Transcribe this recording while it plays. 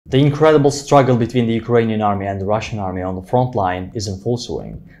The incredible struggle between the Ukrainian army and the Russian army on the front line is in full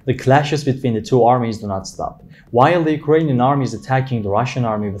swing. The clashes between the two armies do not stop. While the Ukrainian army is attacking the Russian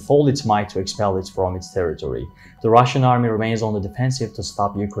army with all its might to expel it from its territory, the Russian army remains on the defensive to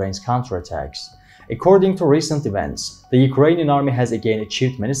stop Ukraine's counterattacks. According to recent events, the Ukrainian army has again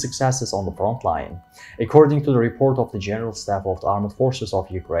achieved many successes on the front line. According to the report of the General Staff of the Armed Forces of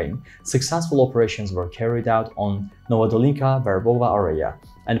Ukraine, successful operations were carried out on Novodanylivka-Verbove area,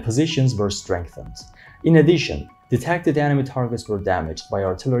 and positions were strengthened. In addition, detected enemy targets were damaged by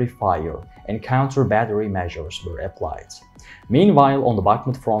artillery fire and counter-battery measures were applied. Meanwhile, on the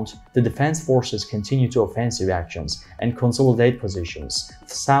Bakhmut front, the defense forces continue to offensive actions and consolidate positions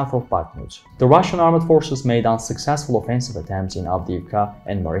south of Bakhmut. The Russian armed forces made unsuccessful offensive attempts in Avdiivka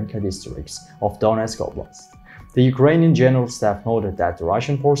and Marinka districts of Donetsk Oblast. The Ukrainian General Staff noted that the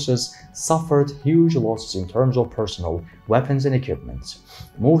Russian forces suffered huge losses in terms of personnel, weapons and equipment,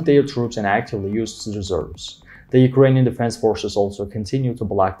 moved their troops and actively used reserves. The Ukrainian Defense Forces also continue to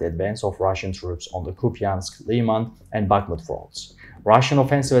block the advance of Russian troops on the Kupiansk, Liman, and Bakhmut fronts. Russian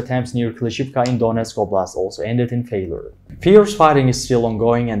offensive attempts near Klishivka in Donetsk Oblast also ended in failure. Fierce fighting is still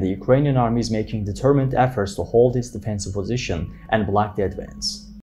ongoing and the Ukrainian army is making determined efforts to hold its defensive position and block the advance.